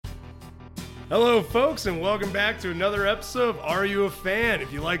Hello, folks, and welcome back to another episode of Are You a Fan?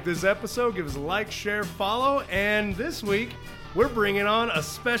 If you like this episode, give us a like, share, follow, and this week, we're bringing on a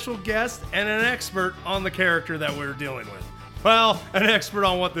special guest and an expert on the character that we're dealing with. Well, an expert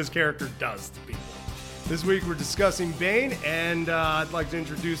on what this character does to people. This week, we're discussing Bane, and I'd like to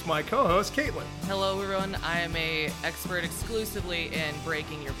introduce my co-host, Caitlin. Hello, everyone. I am an expert exclusively in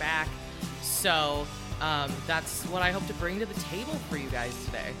breaking your back, so that's what I hope to bring to the table for you guys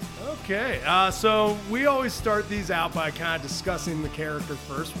today. Okay, so we always start these out by kind of discussing the character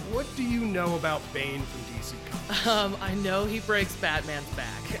first. What do you know about Bane from DC Comics? I know he breaks Batman's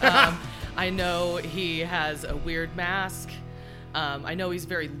back. I know he has a weird mask. I know he's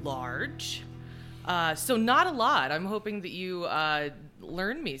very large. So not a lot. I'm hoping that you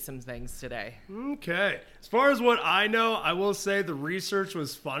learn me some things today. Okay. As far as what I know, I will say the research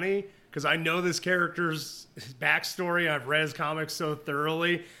was funny because I know this character's backstory. I've read his comics so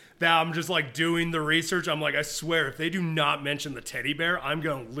thoroughly that I'm just like doing the research. I'm like, I swear, if they do not mention the teddy bear, I'm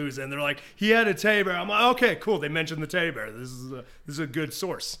going to lose it. And they're like, he had a teddy bear. I'm like, okay, cool. They mentioned the teddy bear. This is a good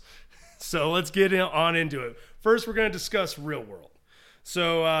source. So let's get on into it. First, we're going to discuss Real World.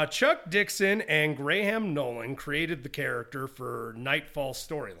 So Chuck Dixon and Graham Nolan created the character for Nightfall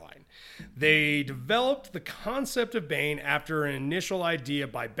storyline. They developed the concept of Bane after an initial idea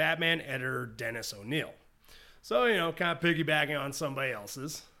by Batman editor Dennis O'Neil. So, kind of piggybacking on somebody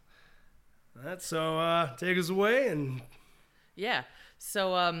else's. So take us away. And yeah.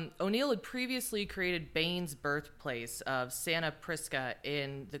 So O'Neil had previously created Bane's birthplace of Santa Prisca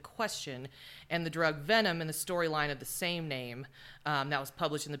in The Question and the drug Venom in the storyline of the same name. That was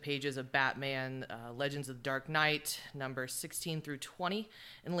published in the pages of Batman Legends of the Dark Knight, number 16 through 20,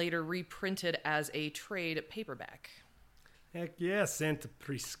 and later reprinted as a trade paperback. Heck yeah, Santa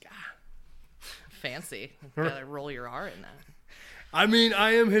Prisca. Fancy. Gotta roll your R in that. I mean,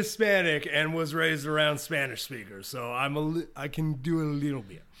 I am Hispanic and was raised around Spanish speakers, so I can do a little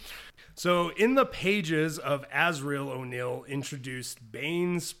bit. So in the pages of Azrael, O'Neil introduced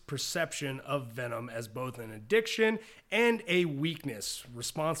Bane's perception of Venom as both an addiction and a weakness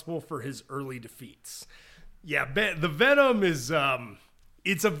responsible for his early defeats. Yeah, the Venom is,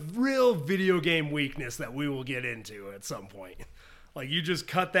 it's a real video game weakness that we will get into at some point. Like, you just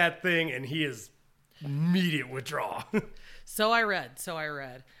cut that thing and he is immediate withdrawal. So I read.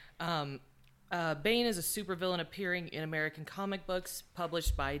 Bane is a supervillain appearing in American comic books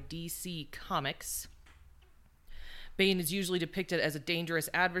published by DC Comics. Bane is usually depicted as a dangerous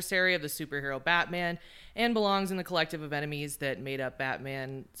adversary of the superhero Batman and belongs in the collective of enemies that made up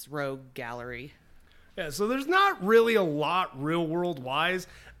Batman's rogue gallery. Yeah, so there's not really a lot real world wise.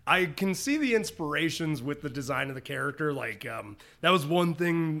 I can see the inspirations with the design of the character. Like, that was one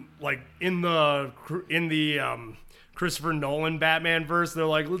thing, like, in the Christopher Nolan Batman verse, they're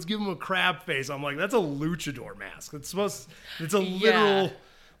like, let's give him a crab face. I'm like, that's a luchador mask. It's a literal,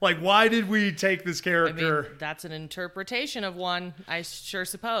 like, why did we take this character? I mean, that's an interpretation of one, I sure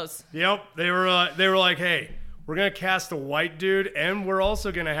suppose. Yep. They were like, hey, we're going to cast a white dude, and we're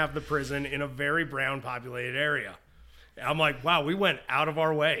also going to have the prison in a very brown populated area. I'm like, wow, we went out of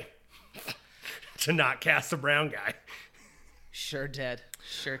our way to not cast a brown guy. Sure did.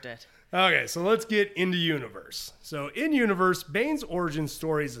 Okay, so let's get into universe. So in universe, Bane's origin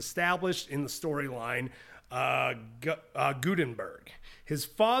story is established in the storyline Gutenberg. His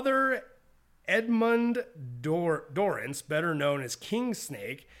father, Edmund Dorrance, better known as King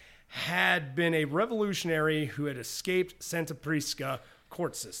Snake, had been a revolutionary who had escaped Santa Prisca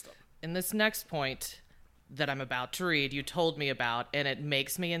court system. In this next point that I'm about to read, you told me about, and it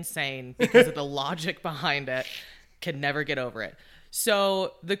makes me insane because of the logic behind it. Can never get over it.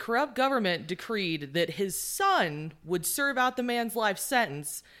 So the corrupt government decreed that his son would serve out the man's life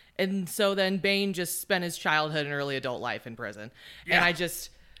sentence, and so then Bane just spent his childhood and early adult life in prison. Yeah. And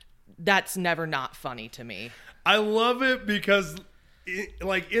that's never not funny to me. I love it because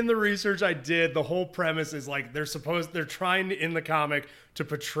in the research I did, the whole premise is like they're trying in the comic to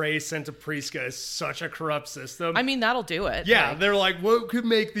portray Santa Prisca as such a corrupt system. I mean, that'll do it. Yeah, they're like, what could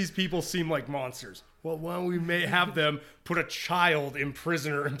make these people seem like monsters? Well, why don't we have them put a child in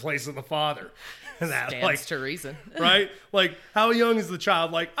prisoner in place of the father? And that stands to reason. Right? Like, how young is the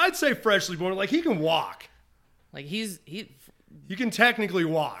child? Like, I'd say freshly born. Like, he can walk. Like, he can technically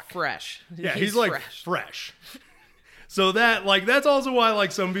walk. Fresh. Yeah, he's like fresh. So that's also why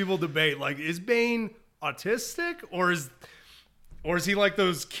like some people debate, like, is Bane autistic or is he like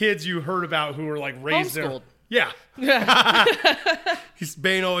those kids you heard about who were like raised there? Yeah.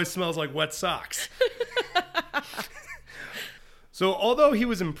 Bane always smells like wet socks. So although he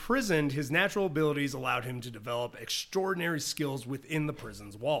was imprisoned, his natural abilities allowed him to develop extraordinary skills within the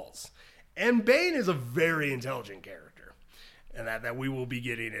prison's walls. And Bane is a very intelligent character, and that we will be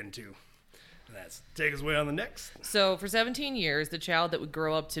getting into. That's take us away on the next. So, for 17 years, the child that would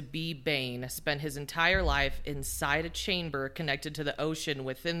grow up to be Bane spent his entire life inside a chamber connected to the ocean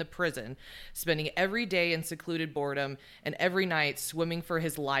within the prison, spending every day in secluded boredom and every night swimming for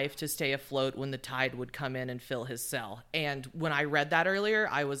his life to stay afloat when the tide would come in and fill his cell. And when I read that earlier,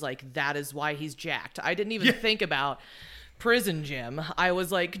 I was like, that is why he's jacked. I didn't even think about prison gym. I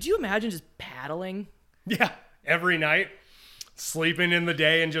was like, could you imagine just paddling? Yeah, every night. Sleeping in the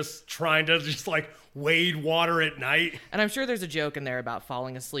day and just trying to just like wade water at night. And I'm sure there's a joke in there about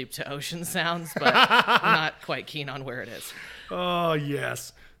falling asleep to ocean sounds, but I'm not quite keen on where it is. Oh,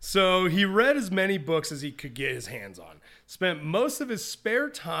 yes. So he read as many books as he could get his hands on. Spent most of his spare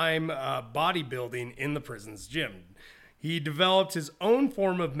time bodybuilding in the prison's gym. He developed his own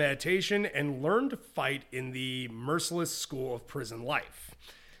form of meditation and learned to fight in the merciless school of prison life.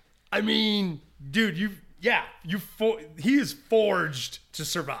 I mean, dude, he is forged to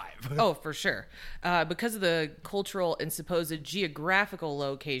survive. Oh, for sure. Because of the cultural and supposed geographical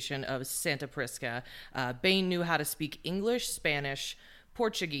location of Santa Prisca, Bane knew how to speak English, Spanish,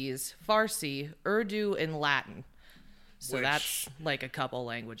 Portuguese, Farsi, Urdu, and Latin. So that's like a couple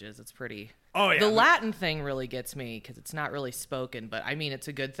languages. It's pretty... Oh, yeah. The Latin thing really gets me because it's not really spoken, but I mean, it's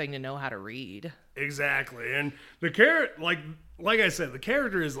a good thing to know how to read. Exactly. And the character, like I said, the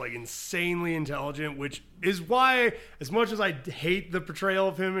character is like insanely intelligent, which is why, as much as I hate the portrayal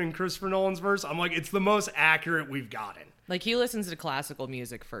of him in Christopher Nolan's verse, I'm like, it's the most accurate we've gotten. Like, he listens to classical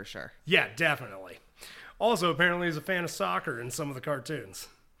music for sure. Yeah, definitely. Also, apparently he's a fan of soccer in some of the cartoons.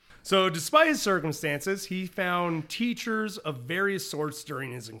 So, despite his circumstances, he found teachers of various sorts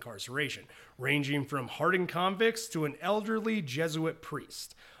during his incarceration, ranging from hardened convicts to an elderly Jesuit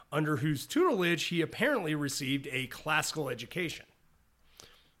priest, under whose tutelage he apparently received a classical education.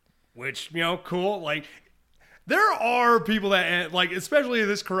 Which, cool. Like, there are people that, like, especially in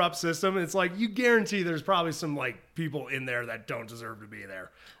this corrupt system, it's like, you guarantee there's probably some, like, people in there that don't deserve to be there.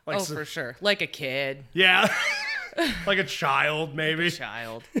 Like, for sure. Like a kid. Yeah. Like a child, maybe.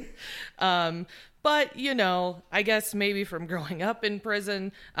 But, I guess maybe from growing up in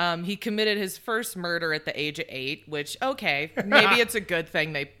prison, he committed his first murder at the age of 8, which, okay, maybe it's a good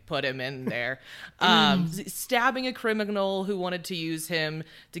thing they put him in there. Stabbing a criminal who wanted to use him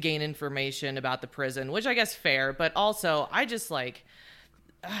to gain information about the prison, which I guess fair, but also I just like...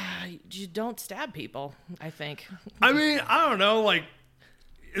 you don't stab people, I think. I mean, I don't know, like...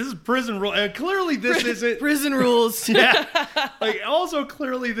 This is prison rule, and clearly this isn't prison rules. Yeah, like also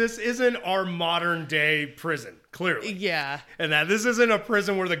clearly this isn't our modern day prison. Clearly, yeah, and that this isn't a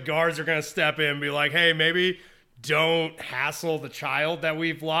prison where the guards are going to step in and be like, "Hey, maybe don't hassle the child that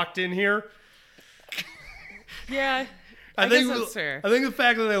we've locked in here." Yeah, I guess that's fair. I think the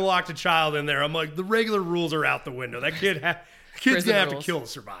fact that they locked a child in there, I'm like, the regular rules are out the window. That kid's gonna have to kill to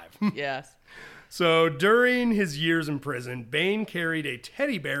survive. Yes. So during his years in prison, Bane carried a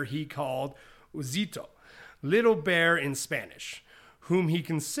teddy bear he called Osito, little bear in Spanish, whom he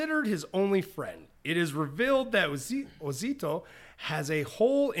considered his only friend. It is revealed that Osito has a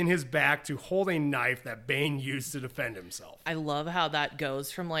hole in his back to hold a knife that Bane used to defend himself. I love how that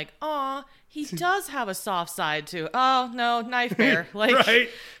goes from like, aw, he does have a soft side to, oh, no, knife bear. Like, right?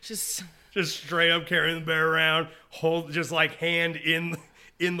 Just straight up carrying the bear around, hold just like hand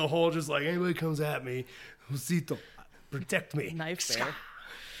in the hole, just like, anybody comes at me, Osito, protect me. Knife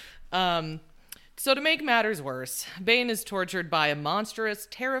bear. So to make matters worse, Bane is tortured by a monstrous,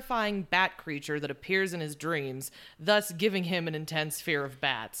 terrifying bat creature that appears in his dreams, thus giving him an intense fear of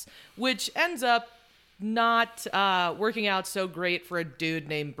bats, which ends up not working out so great for a dude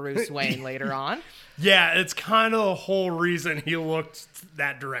named Bruce Wayne later on. Yeah, it's kind of the whole reason he looked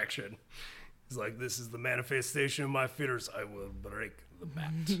that direction. He's like, this is the manifestation of my fears. I will break the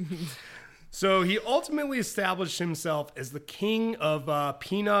bat. So he ultimately established himself as the king of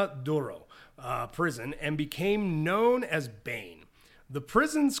Pena Duro prison and became known as Bane. The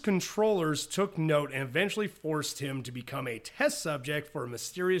prison's controllers took note and eventually forced him to become a test subject for a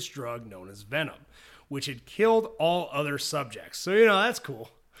mysterious drug known as venom, which had killed all other subjects. So, that's cool.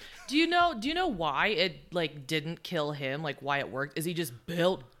 Do you know why it didn't kill him? Like why it worked? Is he just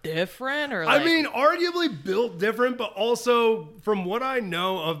built different or I mean, arguably built different, but also from what I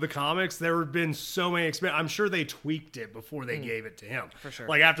know of the comics, there have been so many I'm sure they tweaked it before they gave it to him. For sure.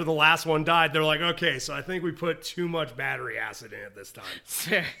 Like after the last one died, they're like, okay, so I think we put too much battery acid in it this time.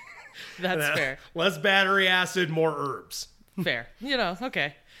 Fair. That's fair. Less battery acid, more herbs. Fair.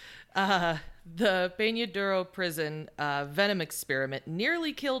 Okay. The Peñaduro prison venom experiment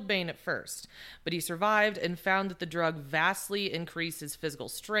nearly killed Bane at first, but he survived and found that the drug vastly increased his physical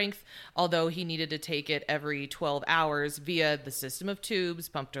strength, although he needed to take it every 12 hours via the system of tubes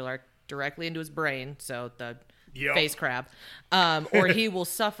pumped directly into his brain, so the face crab, or he will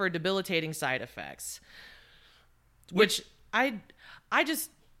suffer debilitating side effects. Which I just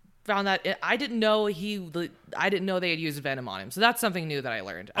found that I didn't know they had used venom on him. So that's something new that I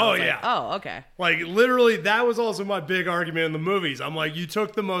learned. I was like, oh, okay. Like literally that was also my big argument in the movies. I'm like, you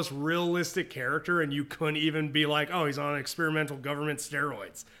took the most realistic character and you couldn't even be like, oh, he's on experimental government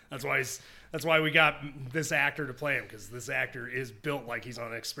steroids. That's why we got this actor to play him, because this actor is built like he's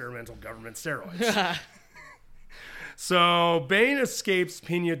on experimental government steroids. So Bane escapes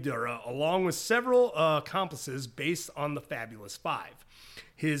Peñadura along with several accomplices based on the Fabulous Five.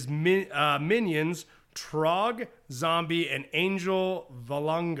 His minions, Trog, Zombie, and Angel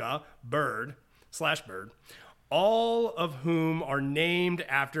Valanga, Bird, all of whom are named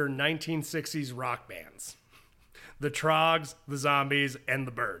after 1960s rock bands. The Trogs, the Zombies, and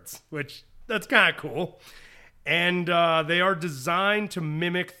the Birds, which that's kind of cool. And they are designed to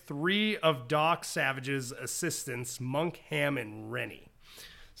mimic three of Doc Savage's assistants, Monk, Ham, and Rennie.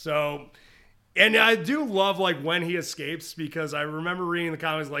 So, and I do love like when he escapes, because I remember reading the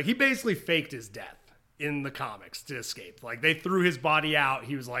comics, like he basically faked his death in the comics to escape. Like they threw his body out.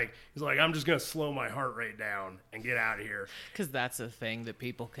 He's like, I'm just gonna slow my heart rate down and get out of here. Because that's a thing that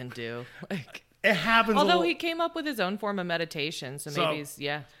people can do. Like it happens. Although he came up with his own form of meditation, so maybe he's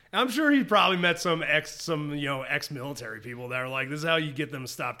I'm sure he probably met some ex-military people that are like, this is how you get them to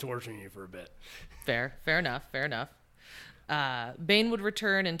stop torturing you for a bit. Fair enough. Bane would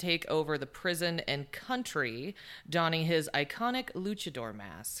return and take over the prison and country, donning his iconic luchador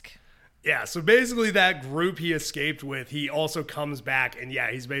mask. Yeah, so basically that group he escaped with, he also comes back, and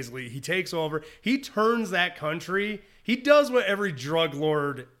he takes over. He turns that country. He does what every drug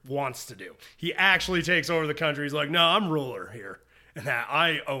lord wants to do. He actually takes over the country. He's like, no, I'm ruler here, and that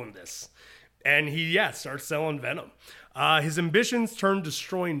I own this. And he, starts selling venom. His ambitions turned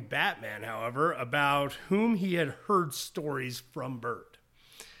destroying Batman, however, about whom he had heard stories from Bird.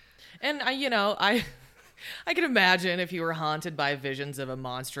 And, I can imagine if you were haunted by visions of a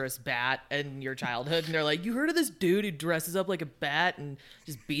monstrous bat in your childhood, and they're like, you heard of this dude who dresses up like a bat and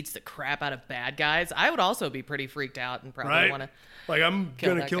just beats the crap out of bad guys? I would also be pretty freaked out and probably want to I'm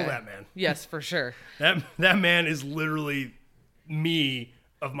going to kill that man. Yes, for sure. That man is literally me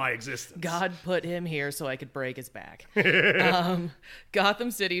of my existence. God put him here so I could break his back.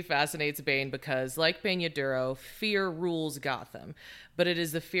 Gotham City fascinates Bane because, like Peñaduro, fear rules Gotham, but it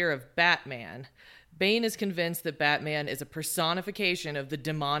is the fear of Batman. Bane is convinced that Batman is a personification of the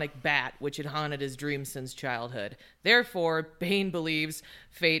demonic bat, which had haunted his dreams since childhood. Therefore, Bane believes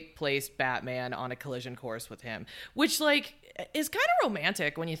fate placed Batman on a collision course with him, which, is kind of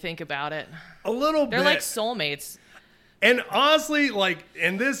romantic when you think about it. A little bit. They're like soulmates. And honestly,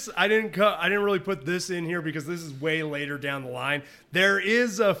 and this, I didn't really put this in here because this is way later down the line. There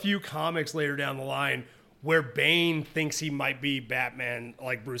is a few comics later down the line where Bane thinks he might be Batman,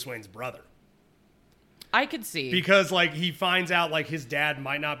 like Bruce Wayne's brother. I could see. Because, he finds out, his dad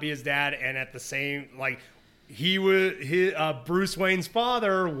might not be his dad, and at the same, Bruce Wayne's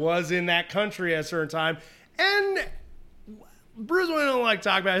father was in that country at a certain time, and Bruce Wayne don't like to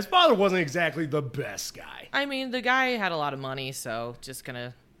talk about it. His father wasn't exactly the best guy. I mean, the guy had a lot of money, so just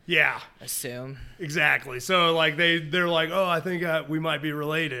gonna assume. Exactly. So, they're like, oh, I think we might be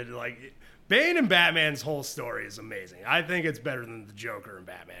related. Bane and Batman's whole story is amazing. I think it's better than the Joker and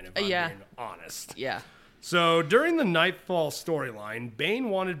Batman, if I'm being honest. Yeah. So during the Nightfall storyline,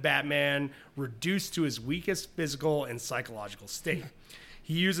 Bane wanted Batman reduced to his weakest physical and psychological state.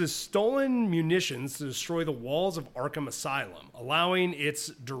 He uses stolen munitions to destroy the walls of Arkham Asylum, allowing its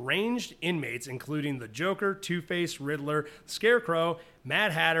deranged inmates, including the Joker, Two-Face, Riddler, Scarecrow,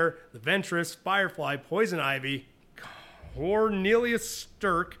 Mad Hatter, the Ventress, Firefly, Poison Ivy, Cornelius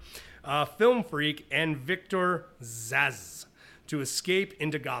Stirk, Film Freak, and Victor Zsasz to escape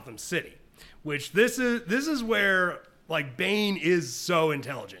into Gotham City. Which this is where Bane is so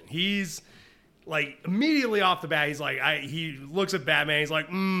intelligent. He's immediately off the bat, he looks at Batman. He's like,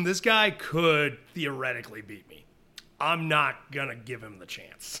 this guy could theoretically beat me. I'm not gonna give him the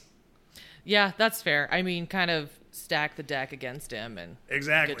chance. Yeah, that's fair. I mean, kind of stack the deck against him and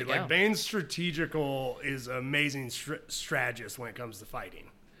exactly. Bane's strategical is amazing strategist when it comes to fighting.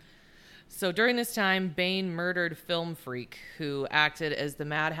 So during this time, Bane murdered Film Freak, who acted as the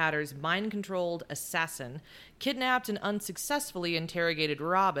Mad Hatter's mind-controlled assassin, kidnapped and unsuccessfully interrogated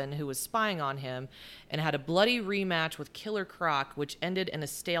Robin, who was spying on him, and had a bloody rematch with Killer Croc, which ended in a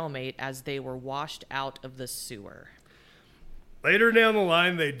stalemate as they were washed out of the sewer. Later down the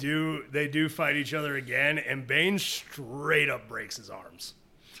line, they do fight each other again, and Bane straight up breaks his arms.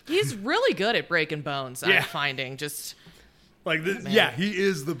 He's really good at breaking bones, Yeah. I'm finding. Just Like, this, yeah, he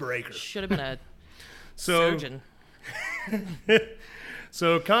is the breaker. should have been a surgeon.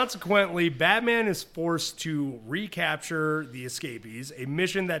 So consequently, Batman is forced to recapture the escapees, a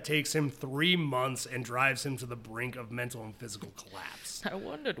mission that takes him 3 months and drives him to the brink of mental and physical collapse. I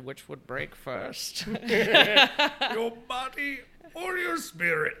wondered which would break first. Your body or your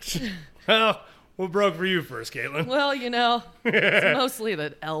spirit? Well, what broke for you first, Caitlin? Well, it's mostly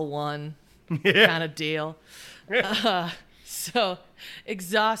the L1 kind of deal. So,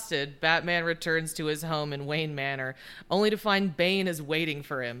 exhausted, Batman returns to his home in Wayne Manor, only to find Bane is waiting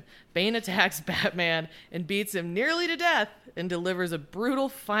for him. Bane attacks Batman and beats him nearly to death and delivers a brutal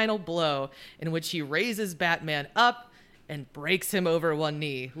final blow in which he raises Batman up and breaks him over one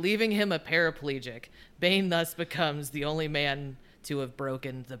knee, leaving him a paraplegic. Bane thus becomes the only man to have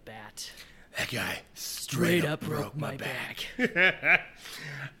broken the bat. That guy straight up broke my back.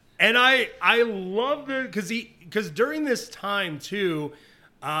 And I love it because during this time too,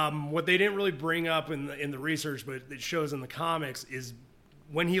 what they didn't really bring up in the research, but it shows in the comics, is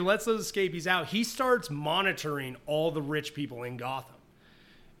when he lets those escapees out, he starts monitoring all the rich people in Gotham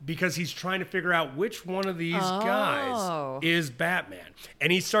because he's trying to figure out which one of these guys is Batman,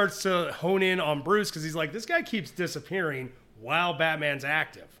 and he starts to hone in on Bruce because he's like, this guy keeps disappearing while Batman's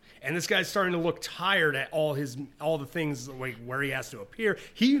active. And this guy's starting to look tired at all the things like where he has to appear.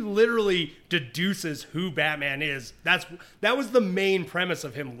 He literally deduces who Batman is. That was the main premise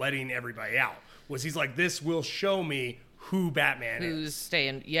of him letting everybody out. Was he's like, this will show me who Batman is. Who's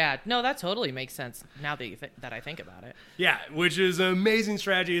staying? Yeah, no, that totally makes sense now that I think about it. Yeah, which is an amazing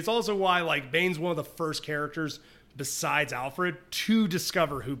strategy. It's also why like Bane's one of the first characters besides Alfred to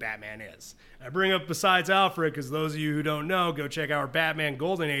discover who Batman is. I bring up besides Alfred because those of you who don't know, go check our Batman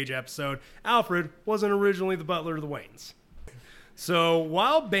Golden Age episode. Alfred wasn't originally the butler of the Waynes. So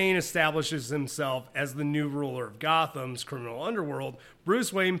while Bane establishes himself as the new ruler of Gotham's criminal underworld,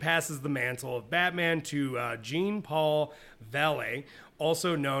 Bruce Wayne passes the mantle of Batman to Jean-Paul Vallée,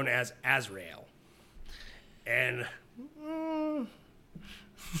 also known as Azrael. And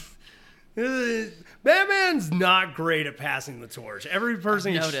Batman's not great at passing the torch. Every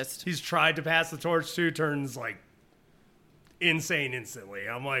person he's tried to pass the torch to turns like insane instantly.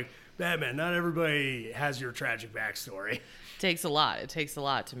 I'm like, Batman, not everybody has your tragic backstory. It takes a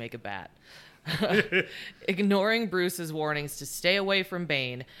lot to make a bat. Ignoring Bruce's warnings to stay away from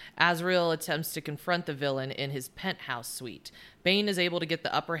Bane, Azrael attempts to confront the villain in his penthouse suite. Bane is able to get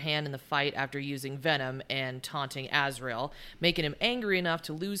the upper hand in the fight after using venom and taunting Azrael, making him angry enough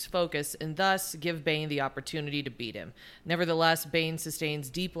to lose focus and thus give Bane the opportunity to beat him. Nevertheless, Bane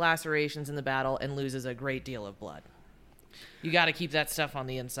sustains deep lacerations in the battle and loses a great deal of blood. You got to keep that stuff on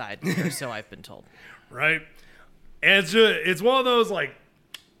the inside, or so I've been told. Right? And it's one of those like,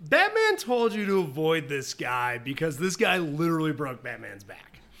 Batman told you to avoid this guy because this guy literally broke Batman's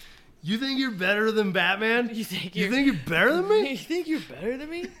back. You think you're better than Batman? You think you're better than me? You think you're better than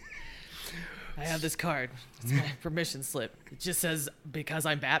me? I have this card. It's my permission slip. It just says, because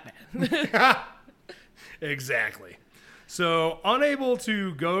I'm Batman. Exactly. So, unable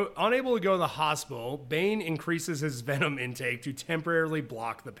to go to the hospital, Bane increases his venom intake to temporarily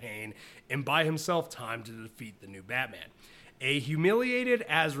block the pain and buy himself time to defeat the new Batman. A humiliated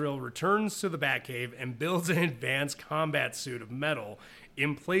Azrael returns to the Batcave and builds an advanced combat suit of metal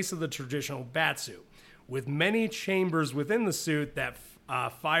in place of the traditional Batsuit, with many chambers within the suit that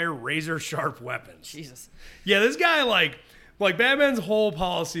fire razor-sharp weapons. Jesus. Yeah, this guy, like Batman's whole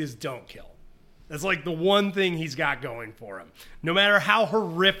policy is don't kill. That's like the one thing he's got going for him. No matter how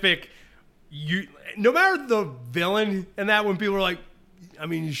horrific no matter the villain and that, when people are like, I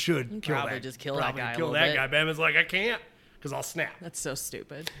mean, you should kill probably that. Just kill that guy. Kill that guy. Batman's like, I can't. Because I'll snap. That's so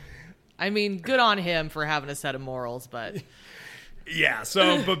stupid. I mean, good on him for having a set of morals, but... Yeah,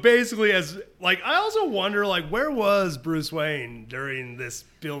 so, but basically, I also wonder, where was Bruce Wayne during this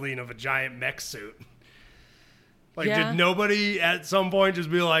building of a giant mech suit? Did nobody at some point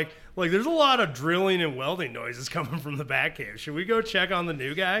just be like, there's a lot of drilling and welding noises coming from the Batcave. Should we go check on the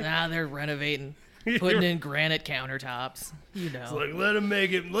new guy? Nah, they're renovating. Putting in granite countertops. It's let him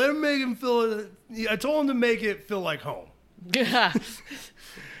make him feel... I told him to make it feel like home.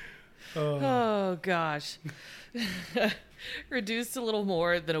 Oh, gosh. Reduced to little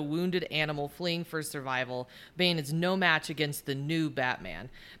more than a wounded animal fleeing for survival, Bane is no match against the new Batman.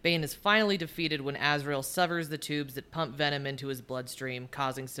 Bane is finally defeated when Azrael severs the tubes that pump venom into his bloodstream,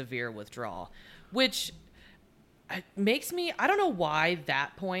 causing severe withdrawal. Which makes me, I don't know why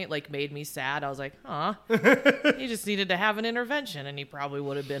that point made me sad. I was like, he just needed to have an intervention and he probably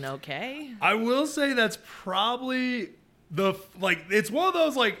would have been okay. I will say that's probably it's one of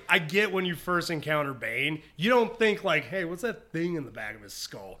those, I get when you first encounter Bane, you don't think hey, what's that thing in the back of his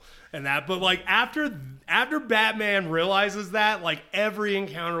skull and that, but after Batman realizes that, every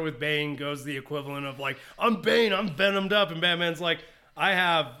encounter with Bane goes the equivalent of I'm Bane, I'm venomed up, and Batman's like, I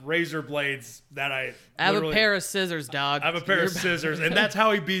have razor blades that I have a pair of scissors, dog. I have a pair of scissors, and that's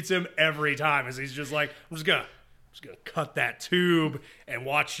how he beats him every time. Is he's just I'm just gonna cut that tube and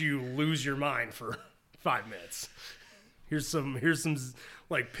watch you lose your mind for 5 minutes. Here's some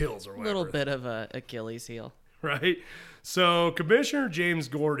pills or whatever. A little bit of a Achilles heel, right? So Commissioner James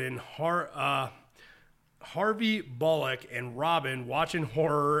Gordon, Harvey Bullock, and Robin watch in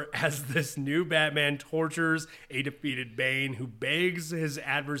horror as this new Batman tortures a defeated Bane who begs his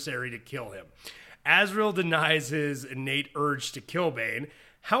adversary to kill him. Azrael denies his innate urge to kill Bane,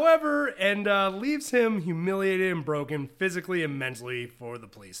 however, and leaves him humiliated and broken physically and mentally for the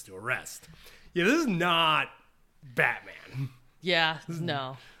police to arrest. Yeah, this is not Batman. Yeah,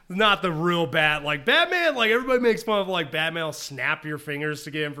 no. Not the real Batman, everybody makes fun of Batman will snap your fingers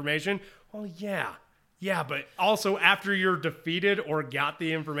to get information. Well, yeah. Yeah, but also after you're defeated or got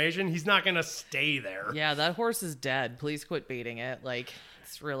the information, he's not going to stay there. Yeah, that horse is dead. Please quit beating it.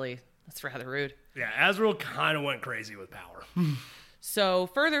 That's rather rude. Yeah, Azrael kind of went crazy with power. So,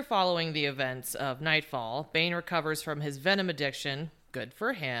 further following the events of Nightfall, Bane recovers from his venom addiction, good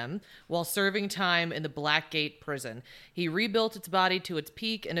for him, while serving time in the Blackgate prison. He rebuilt its body to its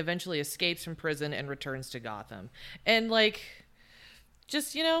peak and eventually escapes from prison and returns to Gotham. And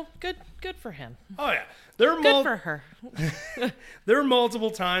just, good for him. Oh, yeah. Good for her. There are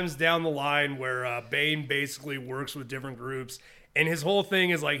multiple times down the line where Bane basically works with different groups, and his whole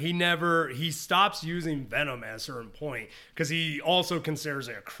thing is he stops using venom at a certain point because he also considers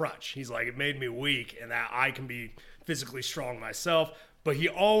it a crutch. He's like, it made me weak and that I can be physically strong myself, but he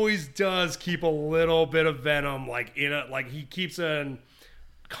always does keep a little bit of venom he keeps a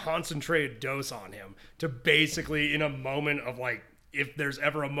concentrated dose on him to basically, in a moment of if there's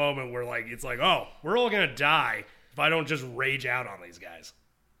ever a moment where it's oh, we're all gonna die if I don't just rage out on these guys.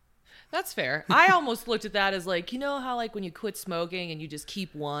 That's fair. I almost looked at that as how when you quit smoking and you just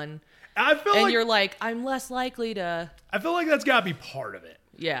keep one, I feel and you're I'm less likely to. I feel like that's gotta be part of it.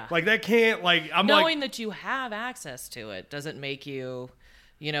 Yeah. That can't I'm knowing that you have access to it doesn't make you,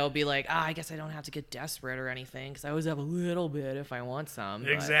 be I guess I don't have to get desperate or anything because I always have a little bit if I want some.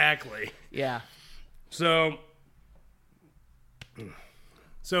 Exactly. But, yeah. So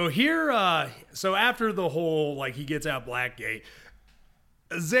here, so after the whole, he gets out Blackgate,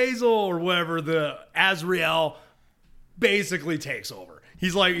 Azazel or whatever, the Azrael basically takes over.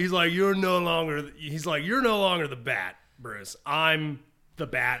 He's like, you're no longer the Bat, Bruce. I'm the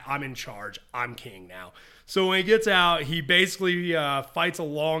Bat. I'm in charge. I'm king now. So when he gets out, he basically fights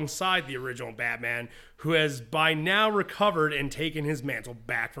alongside the original Batman, who has by now recovered and taken his mantle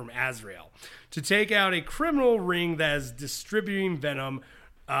back from Azrael to take out a criminal ring that is distributing venom,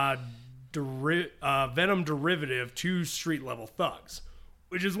 venom derivative to street-level thugs.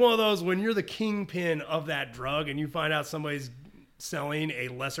 Which is one of those, when you're the kingpin of that drug and you find out somebody's selling a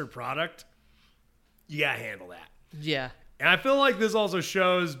lesser product, you gotta handle that. Yeah. And I feel like this also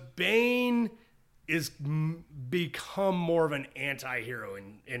shows Bane is become more of an anti-hero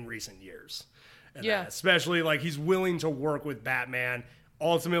in recent years. And yeah. Especially he's willing to work with Batman.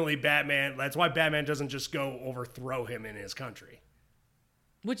 Ultimately, that's why Batman doesn't just go overthrow him in his country.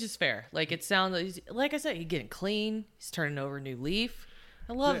 Which is fair. It sounds like I said, he's getting clean. He's turning over a new leaf.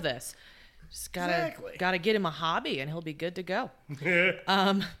 I love this. Just gotta get him a hobby and he'll be good to go.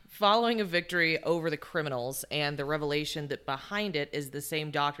 Following a victory over the criminals and the revelation that behind it is the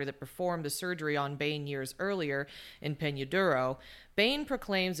same doctor that performed the surgery on Bane years earlier in Peñaduro, Bane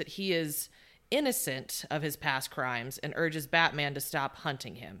proclaims that he is innocent of his past crimes and urges Batman to stop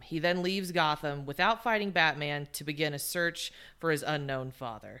hunting him. He then leaves Gotham without fighting Batman to begin a search for his unknown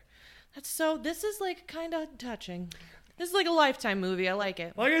father. This is kind of touching. This is a Lifetime movie. I like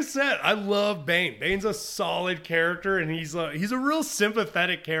it. Like I said, I love Bane. Bane's a solid character, and he's a real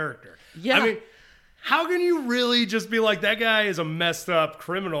sympathetic character. Yeah. I mean, how can you really just be that guy is a messed up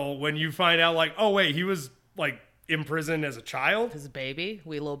criminal when you find out oh wait, he was imprisoned as a child. His baby,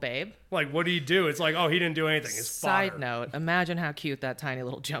 wee little babe. Like, what do you do? It's like, oh, he didn't do anything. His Side father. note, imagine how cute that tiny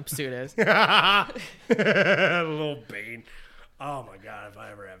little jumpsuit is. Little Bane. Oh my God, if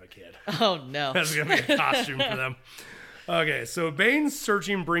I ever have a kid. Oh no. That's going to be a costume for them. Okay, so Bane's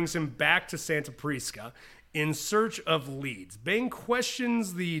searching brings him back to Santa Prisca in search of leads. Bane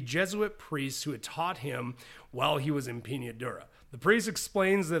questions the Jesuit priest who had taught him while he was in Pinadura. The priest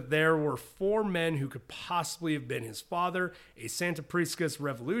explains that there were 4 men who could possibly have been his father, a Santa Prisca's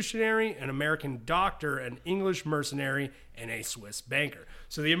revolutionary, an American doctor, an English mercenary, and a Swiss banker.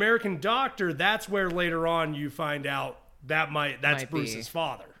 So the American doctor, that's where later on you find out that's Might Bruce's be.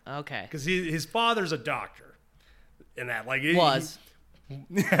 father. Okay. Because his father's a doctor. And that, like... Was.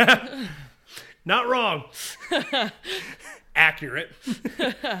 Not wrong. Accurate.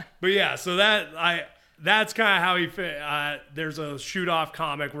 But yeah, so that's kind of how he fit. There's a shoot-off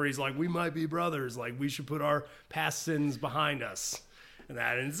comic where he's like, we might be brothers. Like, we should put our past sins behind us.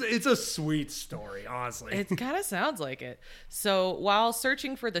 And it's a sweet story, honestly. It kind of sounds like it. So while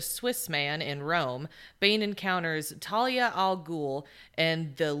searching for the Swiss man in Rome, Bane encounters Talia al Ghul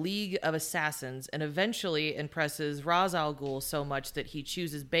and the League of Assassins, and eventually impresses Ra's al Ghul so much that he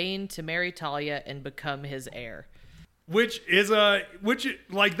chooses Bane to marry Talia and become his heir. Which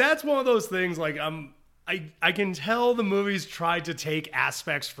that's one of those things, like, I can tell the movies tried to take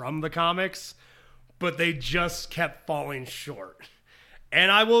aspects from the comics, but they just kept falling short. And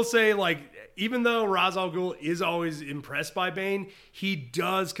I will say, like, even though Ra's al Ghul is always impressed by Bane, he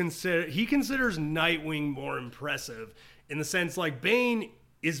considers Nightwing more impressive in the sense, like, Bane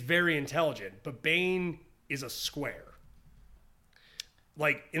is very intelligent, but Bane is a square.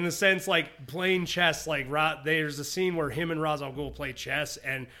 Like, in the sense, like, playing chess, like, there's a scene where him and Ra's al Ghul play chess,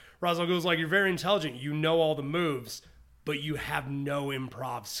 and Ra's al Ghul's like, you're very intelligent, you know all the moves, but you have no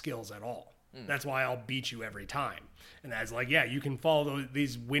improv skills at all. That's why I'll beat you every time. And that's like, yeah, you can follow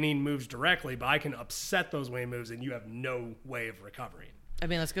these winning moves directly, but I can upset those winning moves, and you have no way of recovering. I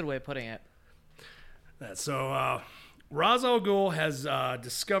mean, that's a good way of putting it. So, Ra's al Ghul has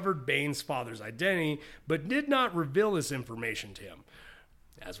discovered Bane's father's identity, but did not reveal this information to him.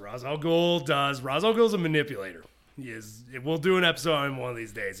 As Ra's al Ghul does, Ra's al Ghul's a manipulator. He is. We'll do an episode on him one of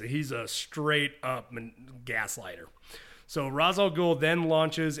these days. He's a straight-up gaslighter. So Ra's al Ghul then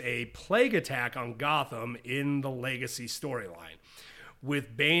launches a plague attack on Gotham in the Legacy storyline,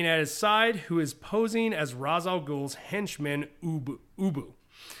 with Bane at his side, who is posing as Ra's al Ghul's henchman, Ubu.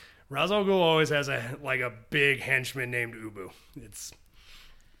 Ra's al Ghul always has a big henchman named Ubu. It's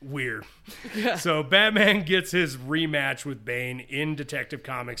weird. So Batman gets his rematch with Bane in Detective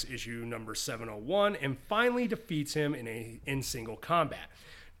Comics issue number 701 and finally defeats him in single combat.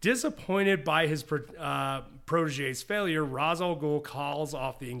 Disappointed by his protege's failure, Ra's al Ghul calls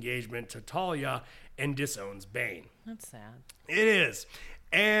off the engagement to Talia and disowns Bane. That's sad. It is.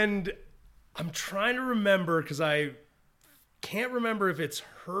 And I'm trying to remember, because I can't remember if it's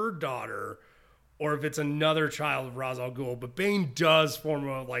her daughter or if it's another child of Ra's al Ghul, but Bane does form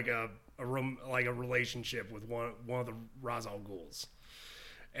a relationship with one of the Ra's al Ghuls.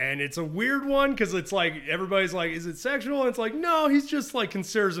 And it's a weird one because it's like, everybody's like, is it sexual? And it's like, no, he's just like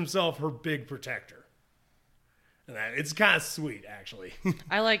considers himself her big protector. And it's kind of sweet, actually.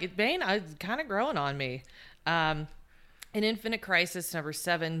 I like it. Bane is kind of growing on me. In Infinite Crisis number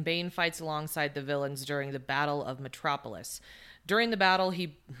 7, Bane fights alongside the villains during the Battle of Metropolis. During the battle,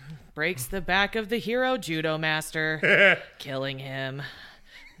 he breaks the back of the hero judo master, killing him.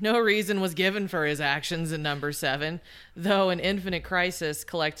 No reason was given for his actions in number 7, though in Infinite Crisis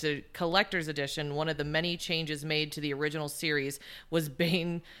Collector's Edition, one of the many changes made to the original series was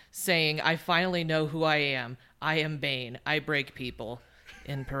Bane saying, I finally know who I am. I am Bane. I break people.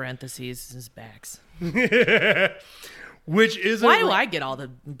 In parentheses, his backs. Which is why do I get all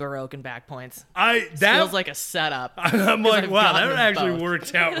the Baroque and back points? Feels like a setup. I'm like, wow, that actually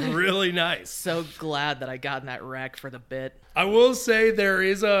worked out really nice. So glad that I got in that wreck for the bit. I will say there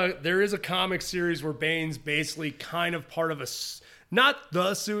is a comic series where Bane's basically kind of part of not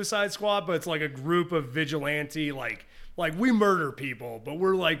the Suicide Squad, but it's like a group of vigilante, like we murder people, but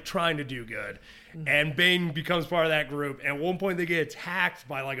we're like trying to do good. And Bane becomes part of that group. And at one point they get attacked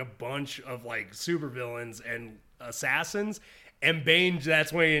by like a bunch of like supervillains and assassins, and Bane,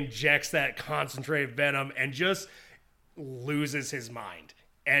 that's when he injects that concentrated venom and just loses his mind.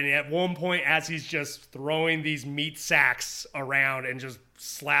 And at one point, as he's just throwing these meat sacks around and just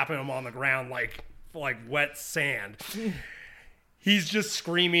slapping them on the ground like wet sand, he's just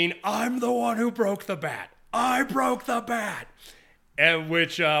screaming, I'm the one who broke the bat. I broke the bat. And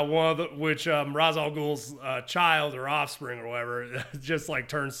which Ra's al Ghul's child or offspring or whatever just like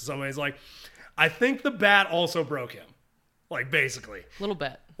turns to somebody. He's like, I think the bat also broke him. Like, basically. A little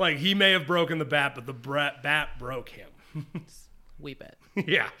bit. Like, he may have broken the bat, but the bat broke him. Wee bit.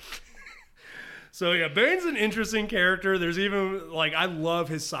 Yeah. So, yeah, Bane's an interesting character. There's even, like, I love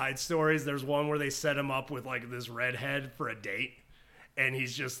his side stories. There's one where they set him up with, like, this redhead for a date. And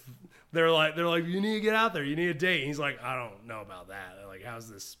he's just, they're like, you need to get out there. You need a date. And he's like, I don't know about that. They're like, how's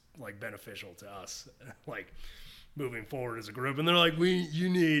this, like, beneficial to us? Like, moving forward as a group. And they're like, you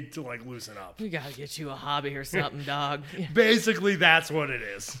need to, like, loosen up. We gotta get you a hobby or something, dog. Basically, that's what it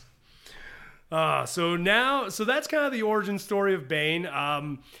is. So that's kind of the origin story of Bane.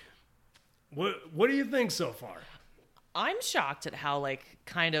 What do you think so far? I'm shocked at how, like,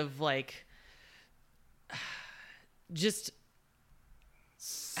 kind of, like, just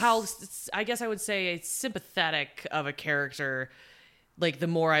how, I guess I would say, sympathetic of a character. Like, the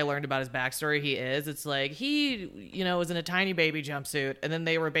more I learned about his backstory, it's like he, was in a tiny baby jumpsuit, and then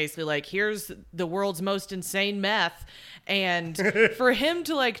they were basically like, here's the world's most insane meth. And for him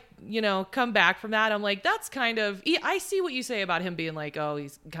to, like, come back from that, I'm like, that's kind of, I see what you say about him being like, oh,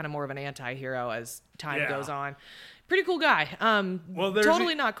 he's kind of more of an anti-hero as time goes on. Pretty cool guy.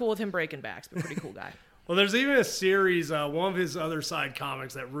 Totally not cool with him breaking backs, but pretty cool guy. Well, there's even a series, one of his other side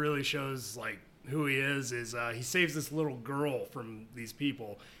comics that really shows, like, who he is he saves this little girl from these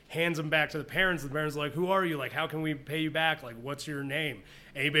people, hands him back to the parents. The parents are like, who are you? Like, how can we pay you back? Like, what's your name?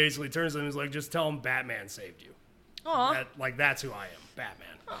 And he basically turns to them and is like, just tell him Batman saved you. Aw. That's who I am, Batman.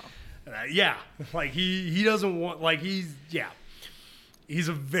 Oh. Yeah. Like, he doesn't want, like, he's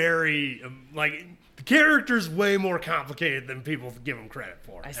a very, like, the character's way more complicated than people give him credit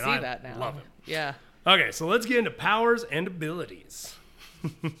for. I see that now. Love him. Yeah. Okay, so let's get into powers and abilities.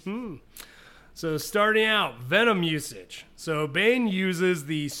 So starting out, Venom usage. So Bane uses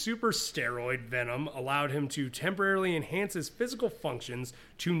the super steroid Venom, allowed him to temporarily enhance his physical functions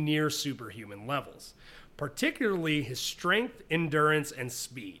to near superhuman levels, particularly his strength, endurance, and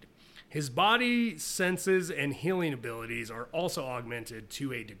speed. His body senses and healing abilities are also augmented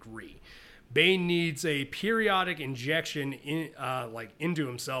to a degree. Bane needs a periodic injection into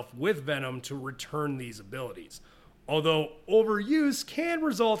himself with Venom to return these abilities, although overuse can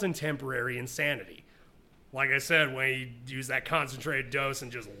result in temporary insanity. Like I said, when he used that concentrated dose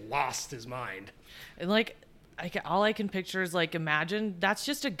and just lost his mind. And, like, all I can picture is, like, imagine that's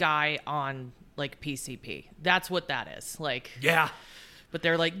just a guy on, like, PCP. That's what that is. Like, yeah. But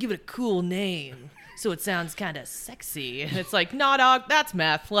they're like, give it a cool name so it sounds kind of sexy. And it's like, nah, dog, that's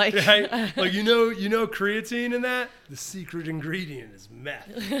meth. Like, right? Like, you know creatine in that? The secret ingredient is meth.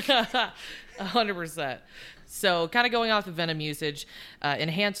 100%. So, kind of going off the Venom usage,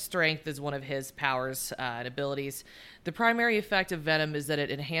 enhanced strength is one of his powers and abilities. The primary effect of Venom is that it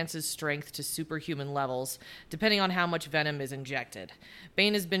enhances strength to superhuman levels, depending on how much Venom is injected.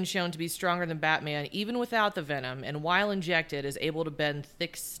 Bane has been shown to be stronger than Batman even without the Venom, and while injected is able to bend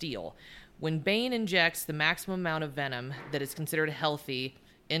thick steel. When Bane injects the maximum amount of Venom that is considered healthy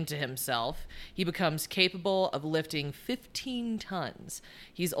into himself, he becomes capable of lifting 15 tons.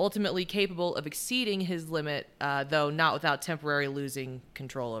 He's ultimately capable of exceeding his limit, though not without temporarily losing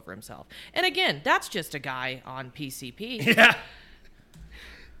control over himself. And again, that's just a guy on PCP. Yeah.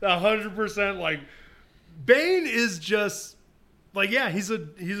 100%. Like, Bane is just, like, yeah, he's a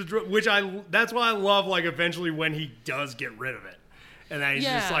that's why I love, like, eventually when he does get rid of it. And then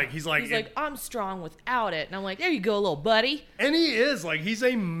he's like, I'm strong without it. And I'm like, there you go, little buddy. And he is, like, he's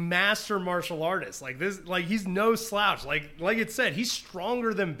a master martial artist. Like, this, like, he's no slouch. Like it said, he's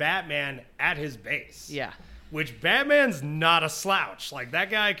stronger than Batman at his base. Yeah. Which Batman's not a slouch. Like, that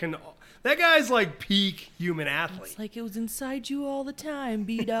guy's like peak human athlete. It's like it was inside you all the time,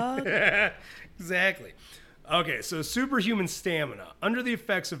 B-Dog. Exactly. Okay, so superhuman stamina. Under the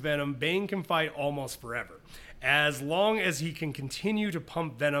effects of Venom, Bane can fight almost forever. As long as he can continue to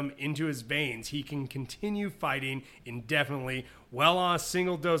pump venom into his veins, he can continue fighting indefinitely. Well, on a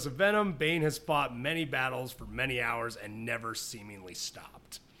single dose of venom, Bane has fought many battles for many hours and never seemingly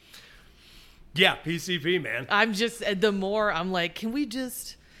stopped. Yeah, PCP, man. I'm just, the more I'm like, can we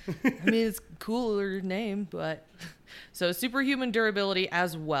just, I mean, it's a cooler name, but... So superhuman durability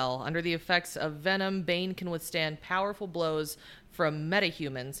as well. Under the effects of venom, Bane can withstand powerful blows from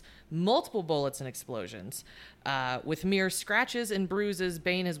metahumans, multiple bullets and explosions. With mere scratches and bruises,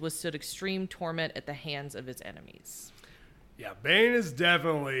 Bane has withstood extreme torment at the hands of his enemies. Yeah, Bane is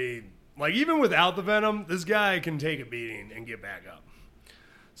definitely, like, even without the venom, this guy can take a beating and get back up.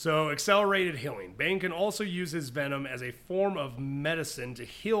 So, accelerated healing. Bane can also use his venom as a form of medicine to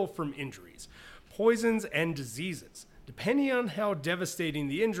heal from injuries, poisons, and diseases. Depending on how devastating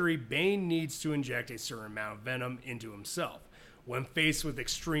the injury, Bane needs to inject a certain amount of venom into himself. When faced with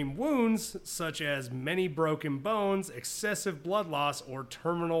extreme wounds, such as many broken bones, excessive blood loss, or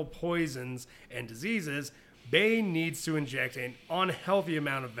terminal poisons and diseases, Bane needs to inject an unhealthy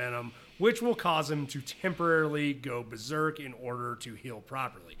amount of venom, which will cause him to temporarily go berserk in order to heal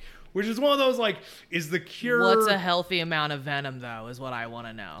properly. Which is one of those, like, is the cure... What's a healthy amount of venom, though, is what I want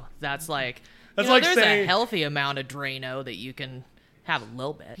to know. That's like... That's like there's saying... a healthy amount of Drano that you can have a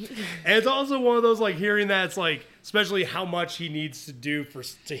little bit. And it's also one of those, like, hearing that, it's like, especially how much he needs to do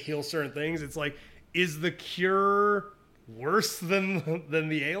to heal certain things, it's like, is the cure worse than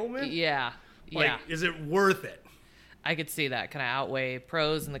the ailment? Yeah. Like, yeah. is it worth it? I could see that kind of outweigh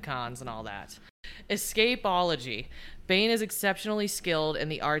pros and the cons and all that. Escapology. Bane is exceptionally skilled in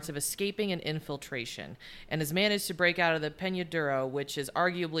the arts of escaping and infiltration, and has managed to break out of the Peñadero, which is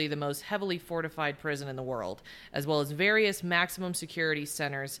arguably the most heavily fortified prison in the world, as well as various maximum security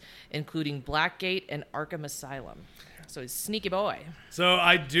centers, including Blackgate and Arkham Asylum. So he's a sneaky boy. So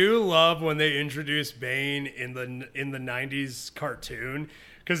I do love when they introduced Bane in the 90s cartoon,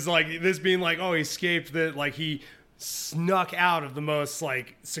 because like this being like, oh, he escaped he snuck out of the most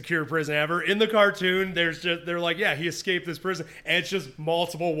like secure prison ever. In the cartoon, they're like, yeah, he escaped this prison, and it's just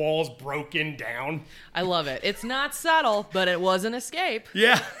multiple walls broken down. I love it. It's not subtle, but it was an escape.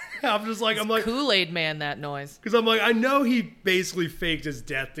 Yeah. I'm like Kool-Aid Man, that noise. Because I'm like, I know he basically faked his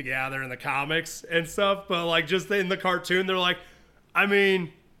death to get out there in the comics and stuff, but like just in the cartoon, they're like, I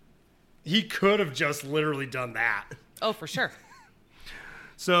mean, he could have just literally done that. Oh, for sure.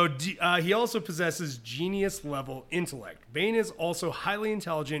 So he also possesses genius-level intellect. Bane is also highly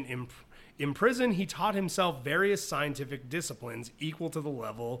intelligent. In prison, he taught himself various scientific disciplines equal to the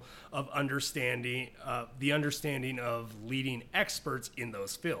level of understanding of leading experts in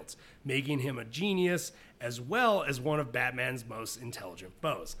those fields, making him a genius as well as one of Batman's most intelligent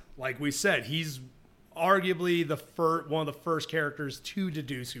foes. Like we said, he's arguably one of the first characters to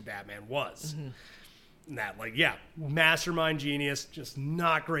deduce who Batman was. Mm-hmm. That, like, yeah, mastermind genius, just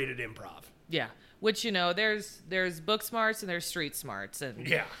not great at improv. Yeah, which, there's book smarts and there's street smarts. And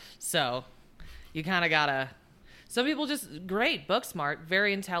yeah. So you kind of gotta, some people just, great, book smart,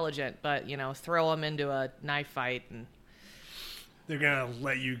 very intelligent, but, throw them into a knife fight and... They're gonna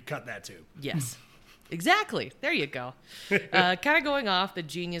let you cut that too. Yes. Exactly. There you go. Kind of going off the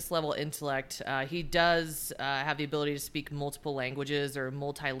genius level intellect, he does have the ability to speak multiple languages or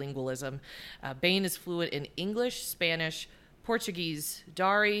multilingualism. Bane is fluent in English, Spanish, Portuguese,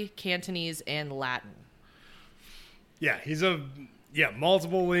 Dari, Cantonese, and Latin. Yeah, he's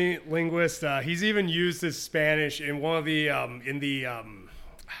multiple linguist. He's even used his Spanish in one of the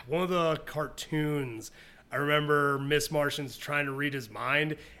cartoons. I remember Miss Martian's trying to read his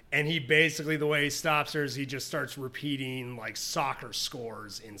mind. And he basically, the way he stops her is he just starts repeating, like, soccer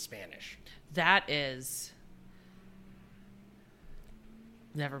scores in Spanish. That is...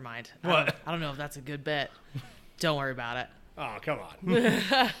 Never mind. What? I don't know if that's a good bit. Don't worry about it. Oh, come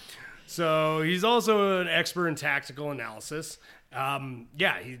on. So he's also an expert in tactical analysis.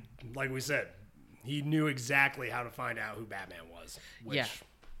 He, like we said, he knew exactly how to find out who Batman was. Yeah.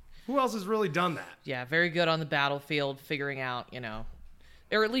 Who else has really done that? Yeah, very good on the battlefield, figuring out,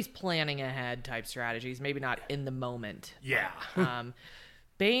 or at least planning ahead type strategies, maybe not in the moment. Yeah.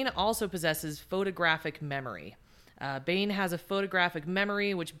 Bane also possesses photographic memory. Bane has a photographic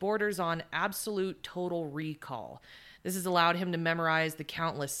memory which borders on absolute total recall. This has allowed him to memorize the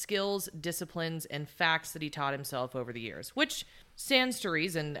countless skills, disciplines, and facts that he taught himself over the years, which stands to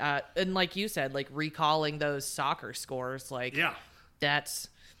reason. And like you said, like recalling those soccer scores, like that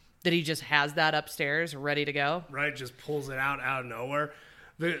he just has that upstairs ready to go. Right, just pulls it out of nowhere.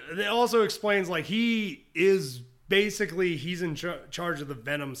 It also explains, like, he's in charge of the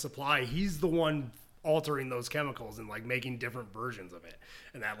venom supply. He's the one altering those chemicals and, like, making different versions of it.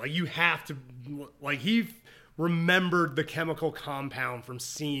 And that, like, you have to, like, he remembered the chemical compound from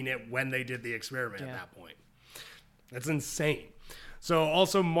seeing it when they did the experiment at that point. That's insane. So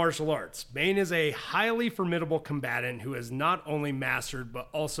also martial arts. Bane is a highly formidable combatant who has not only mastered but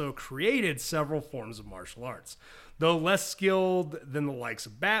also created several forms of martial arts. Though less skilled than the likes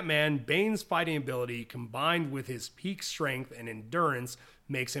of Batman, Bane's fighting ability combined with his peak strength and endurance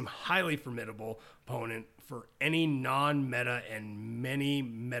makes him highly formidable opponent for any non-meta and many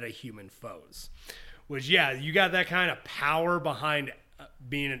meta-human foes. Which, yeah, you got that kind of power behind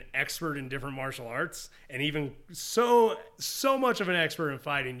being an expert in different martial arts, and even so much of an expert in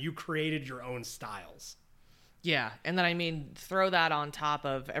fighting, you created your own styles. Yeah, and then, throw that on top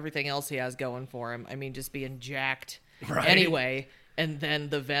of everything else he has going for him. Just being jacked anyway, and then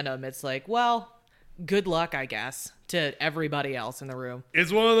the venom. It's like, well, good luck, I guess, to everybody else in the room.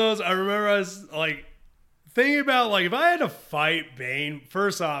 It's one of those, I remember I was, like, thinking about, like, if I had to fight Bane,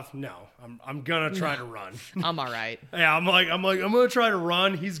 first off, no, I'm gonna try to run. I'm all right. Yeah, I'm gonna try to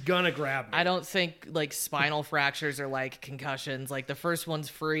run. He's gonna grab me. I don't think like spinal fractures are like concussions. Like the first one's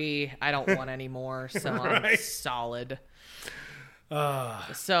free. I don't want any more, so I'm Right. solid.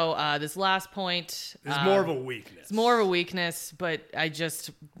 So this last point is more of a weakness. It's more of a weakness, but I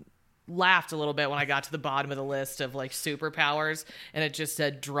just laughed a little bit when I got to the bottom of the list of like superpowers and it just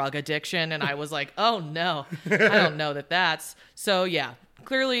said drug addiction and I was like, oh no, I don't know that's. So yeah,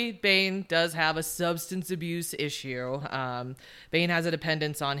 clearly Bane does have a substance abuse issue. Bane has a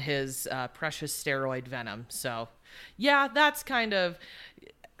dependence on his precious steroid venom. So yeah, that's kind of,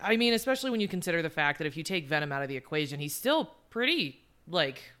 I mean, especially when you consider the fact that if you take venom out of the equation, he's still pretty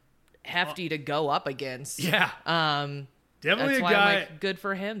like hefty to go up against. Yeah. Definitely that's a why guy. I'm like, good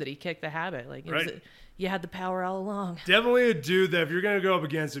for him that he kicked the habit. Like, Right. You had the power all along. Definitely a dude that if you're gonna go up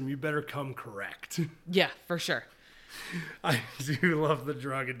against him, you better come correct. Yeah, for sure. I do love the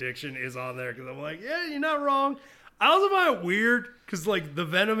drug addiction is on there because I'm like, yeah, you're not wrong. I also find it weird because like the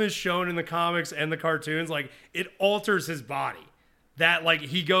venom is shown in the comics and the cartoons, like it alters his body. That like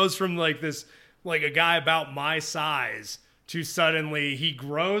he goes from like this like a guy about my size to suddenly he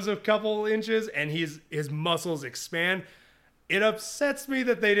grows a couple inches and his muscles expand. It upsets me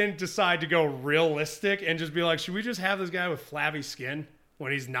that they didn't decide to go realistic and just be like, should we just have this guy with flabby skin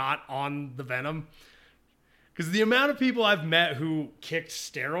when he's not on the venom? Because the amount of people I've met who kicked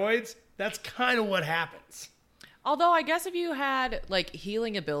steroids, that's kind of what happens. Although I guess if you had like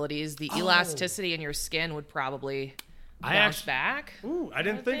healing abilities, the elasticity in your skin would probably bounce back. Ooh, I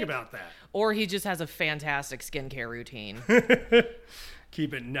didn't think about that. Or he just has a fantastic skincare routine.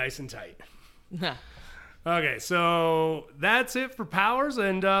 Keep it nice and tight. Okay, so that's it for powers,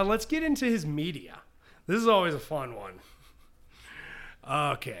 and let's get into his media. This is always a fun one.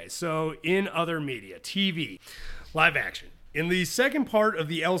 Okay, so in other media, TV, live action. In the second part of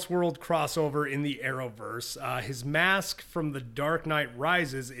the Elseworld crossover in the Arrowverse, his mask from The Dark Knight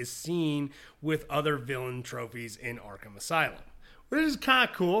Rises is seen with other villain trophies in Arkham Asylum, which is kind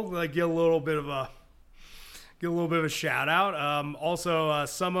of cool. Like get a little bit of a shout out. Also,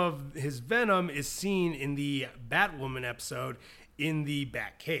 some of his venom is seen in the Batwoman episode in the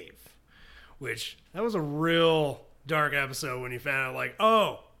Batcave, which that was a real dark episode when you found out like,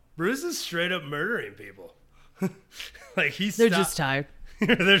 oh, Bruce is straight up murdering people. Like They're just tired.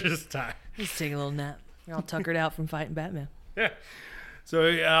 They're just tired. Just taking a little nap. They're all tuckered out from fighting Batman. Yeah. So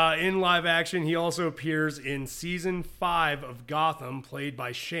in live action, he also appears in season 5 of Gotham, played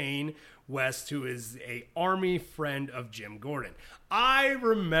by Shane West, who is a army friend of Jim Gordon. I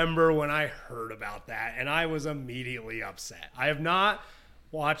remember when I heard about that, and I was immediately upset. I have not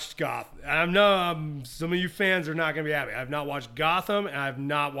watched Gotham. I know some of you fans are not going to be happy. I have not watched Gotham, and I have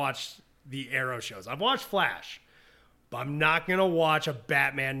not watched the Arrow shows. I've watched Flash, but I'm not going to watch a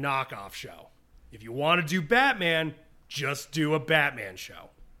Batman knockoff show. If you want to do Batman, just do a Batman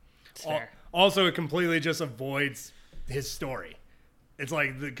show. Fair. Also, it completely just avoids his story. It's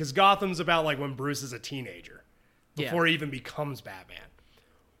like, because Gotham's about like when Bruce is a teenager, before he even becomes Batman.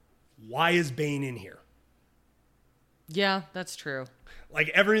 Why is Bane in here? Yeah, that's true. Like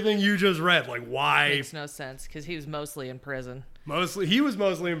everything you just read, like why? Makes no sense because he was mostly in prison. He was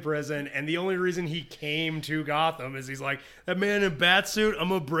mostly in prison, and the only reason he came to Gotham is he's like, that man in Batsuit, I'm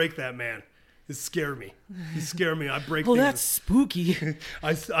gonna break that man. It scared me. He scared me. I break Well, things. that's spooky.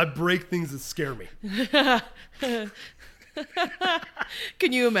 I break things that scare me.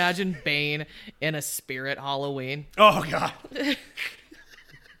 Can you imagine Bane in a spirit Halloween? Oh, God.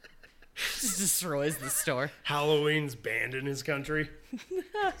 Just destroys the store. Halloween's banned in his country.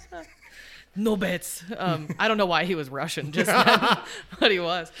 No bets. I don't know why he was Russian just then, but he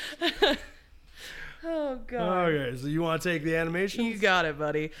was. Oh, God. Okay, so you want to take the animation? You got it,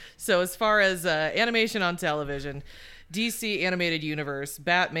 buddy. So as far as animation on television, DC Animated Universe,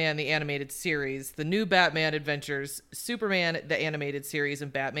 Batman the Animated Series, The New Batman Adventures, Superman the Animated Series,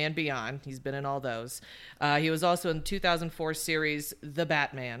 and Batman Beyond. He's been in all those. He was also in the 2004 series The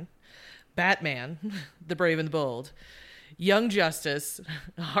Batman, The Brave and the Bold, Young Justice,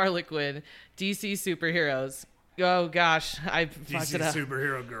 Harlequin, DC Superheroes. Oh, gosh, I fucked it up. DC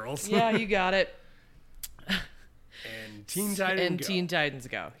Superhero Girls. Yeah, you got it. And Teen Titans And Go. Teen Titans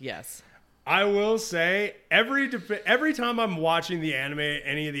Go, yes. I will say, every time I'm watching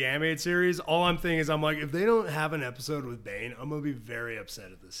any of the animated series, all I'm thinking is I'm like, if they don't have an episode with Bane, I'm going to be very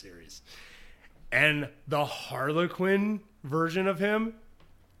upset at this series. And the Harlequin version of him,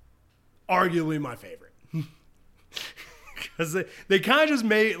 arguably my favorite. Because they kind of just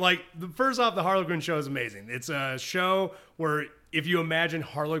made, like, first off, the Harlequin show is amazing. It's a show where if you imagine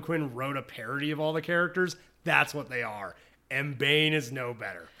Harley Quinn wrote a parody of all the characters, that's what they are. And Bane is no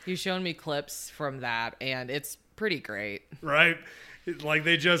better. You've shown me clips from that, and it's pretty great. Right? Like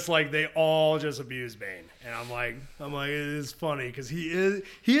they all just abuse Bane. And I'm like, it is funny because he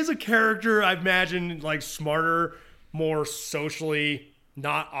is a character I imagine like smarter, more socially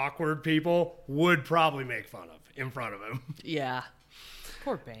not awkward people would probably make fun of in front of him. Yeah.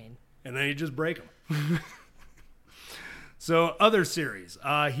 Poor Bane. And then you just break him. So other series,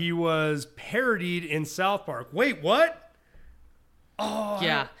 he was parodied in South Park. Wait, what? Oh,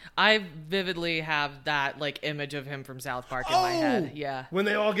 yeah, I vividly have that like image of him from South Park in my head. Yeah, when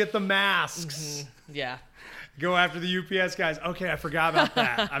they all get the masks. Mm-hmm. Yeah, go after the UPS guys. Okay, I forgot about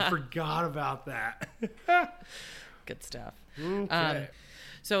that. I forgot about that. Good stuff. Okay.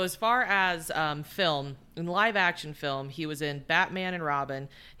 So as far as film, in live action film, he was in Batman and Robin.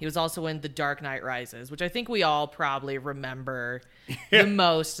 He was also in The Dark Knight Rises, which I think we all probably remember the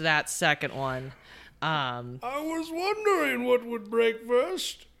most, that second one. I was wondering what would break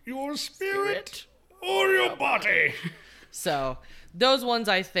first, your spirit or your body. So those ones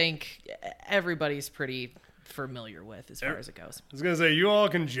I think everybody's pretty familiar with as far as it goes. I was going to say, you all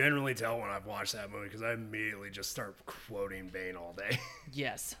can generally tell when I've watched that movie because I immediately just start quoting Bane all day.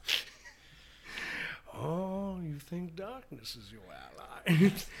 Yes. Oh, you think darkness is your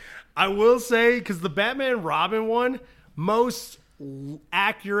ally. I will say, because the Batman Robin one, most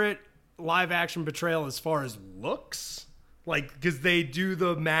accurate live action portrayal as far as looks, like because they do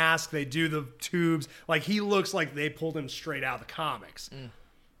the mask, they do the tubes, like he looks like they pulled him straight out of the comics.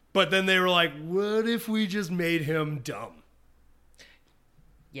 But then they were like, what if we just made him dumb?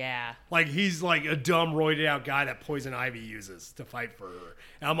 Yeah, like he's like a dumb roided out guy that Poison Ivy uses to fight for her.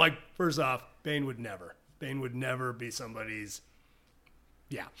 And I'm like, first off, Bane would never be somebody's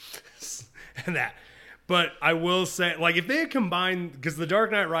and that. But I will say, like, if they had combined, because The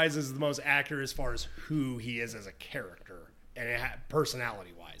Dark Knight Rises is the most accurate as far as who he is as a character and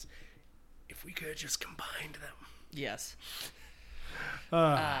personality-wise. If we could have just combined them. Yes.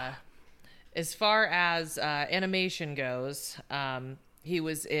 As far as animation goes, he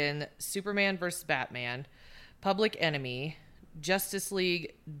was in Superman vs. Batman, Public Enemy, Justice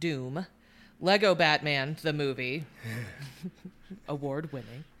League Doom, Lego Batman, the movie,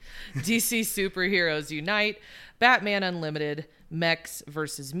 award-winning, DC Superheroes Unite, Batman Unlimited, Mechs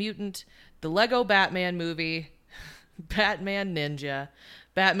vs. Mutant, the Lego Batman movie, Batman Ninja,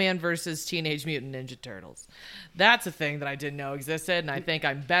 Batman vs. Teenage Mutant Ninja Turtles. That's a thing that I didn't know existed, and I think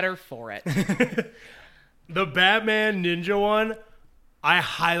I'm better for it. The Batman Ninja one, I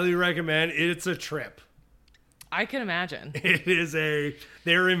highly recommend. It's a trip. I can imagine.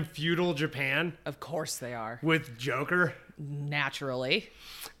 They're in feudal Japan. Of course they are. With Joker. Naturally.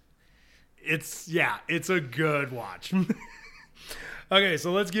 It's a good watch. Okay,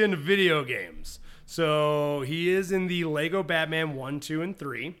 so let's get into video games. So he is in the Lego Batman 1, 2, and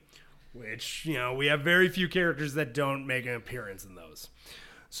 3, which, we have very few characters that don't make an appearance in those.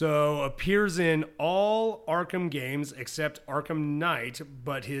 So appears in all Arkham games except Arkham Knight,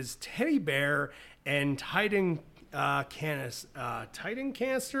 but his teddy bear and Titan canister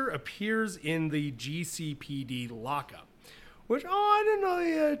appears in the GCPD lockup. Which, I didn't know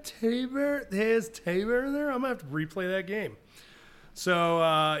he had a teddy bear. His teddy bear in there. I'm gonna have to replay that game.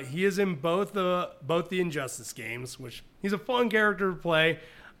 So he is in both the Injustice games, which he's a fun character to play.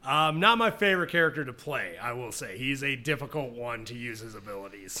 Not my favorite character to play, I will say. He's a difficult one to use his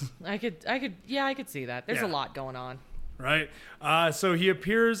abilities. I could see that. There's a lot going on. Right? So he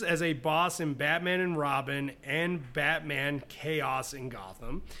appears as a boss in Batman and Robin and Batman Chaos in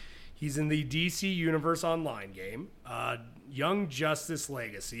Gotham. He's in the DC Universe Online game, Young Justice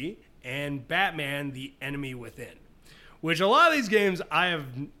Legacy, and Batman: The Enemy Within. Which a lot of these games I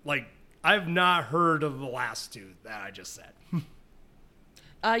have not heard of the last two that I just said.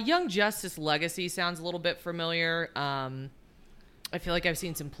 Young Justice Legacy sounds a little bit familiar. I feel like I've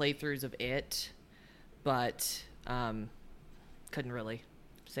seen some playthroughs of it, but couldn't really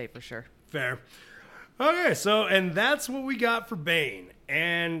say for sure. Fair. Okay, and that's what we got for Bane.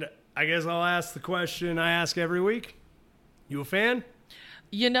 And I guess I'll ask the question I ask every week. You a fan?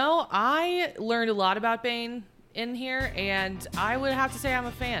 I learned a lot about Bane in here, and I would have to say I'm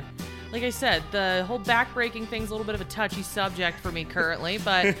a fan. Like I said, the whole backbreaking thing's a little bit of a touchy subject for me currently,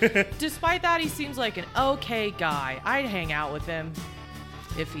 but despite that, he seems like an okay guy. I'd hang out with him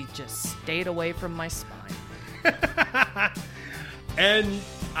if he just stayed away from my spine. And,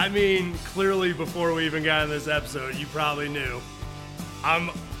 I mean, clearly before we even got in this episode, you probably knew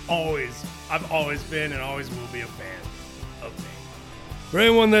I've always been and always will be a fan of Bane. For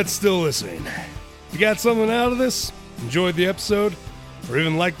anyone that's still listening, you got something out of this? enjoyed the episode, or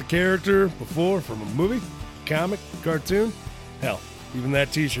even liked the character before from a movie, comic, cartoon, hell, even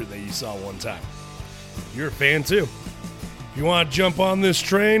that t-shirt that you saw one time, you're a fan too. If you want to jump on this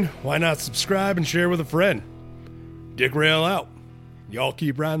train, why not subscribe and share with a friend? Dick Rail out. Y'all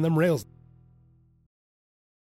keep riding them rails.